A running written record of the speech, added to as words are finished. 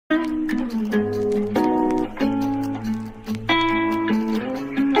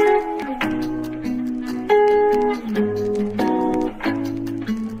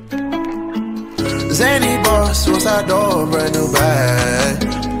Suicide door, brand new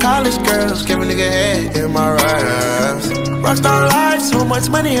bag. College girls, give a nigga head in my raps. Rockstar life, so much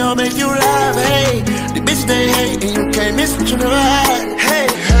money, I'll make you laugh. Hey, the bitch they hate, and you can't miss what you never had. Hey,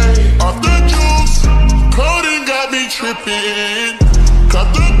 hey, off the juice, coding got me tripping. Cut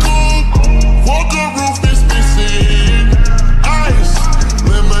the coupe, Walker roof is missing. Ice,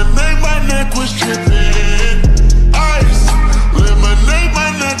 lemonade, my neck was tripping. Ice, lemonade, my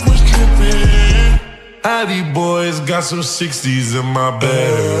neck was tripping. Addy boys got some 60s in my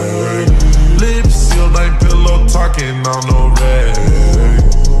bag. Lips sealed, ain't pillow talking on no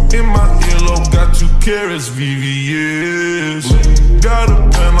rag. In my earlobe, got 2 carats, VVS. Got a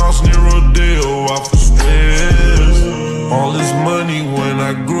penthouse near Rodeo, off of stress. All this money, when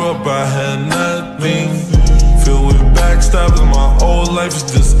I grew up, I had nothing. Filled with backstabbing, my whole life is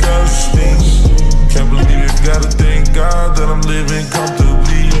disgusting. Can't believe it, gotta thank God that I'm living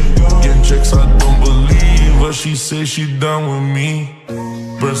comfortably. Getting checks I don't believe, but she said she done with me.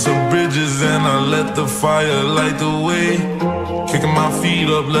 Burn some bridges and I let the fire light the way. Kicking my feet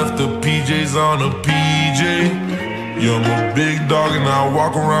up, left the PJs on a PJ. Yeah, I'm a big dog and I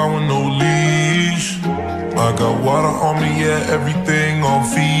walk around with no leash. I got water on me, yeah, everything on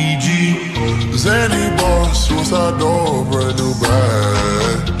Fiji. Zanny boss, suicide door, brand new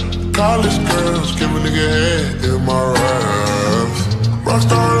bag. College girls, give a nigga head in my raps.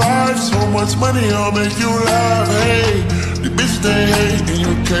 Rockstar life, so much money, I'll make you laugh. Hey, the bitch they hate, and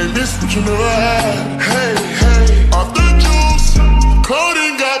you can't miss what you never had. Hey, hey, off the juice,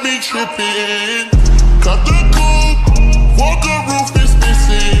 coding got me tripping. Cut the coupe, Walker roof is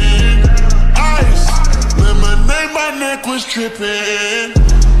missing. Ice, lemonade, my neck was tripping.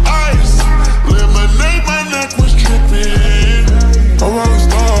 Ice, lemonade, my neck was tripping. I'm a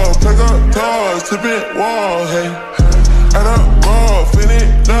star, pick up doors, tipping walls, hey. Add up raw, finish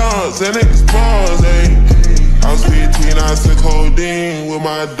dogs, and expose, hey. I was 15, I took codeine with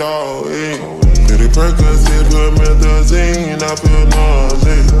my dog, hey. Pretty Percocet, put methazine, I feel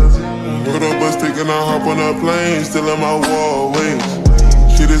nauseous. Put up a stick and I hop on a plane, still in my wall, wait.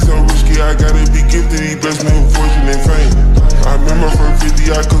 Shit is so risky, I gotta be gifted, he blessed me with fortune and fame. I remember from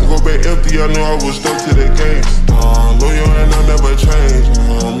 50, I couldn't go back empty, I knew I was stuck to the game. Loyal and I'll never change,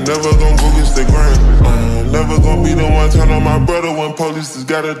 I'm never gonna go against the grain. I'm never gonna be the one turn on my brother when police just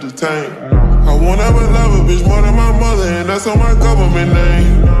gotta detain. I won't ever love a bitch more than my mother, and that's on my government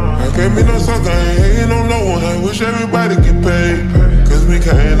name. I can't be no sucker, I ain't hating on no one, I wish everybody get paid. Cause we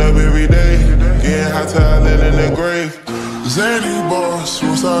can't up every day, getting hot talent in the grave. Zanny boss,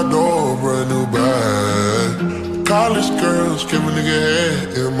 suicide door, brand new bag. College girls, give a nigga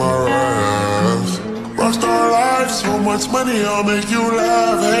head in my raps. Rockstar life, so much money, I'll make you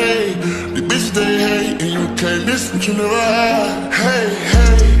laugh. Hey, the bitch they hate, and you can't miss what you never had. Hey,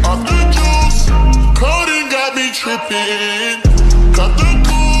 hey, off the juice, coding got me tripping.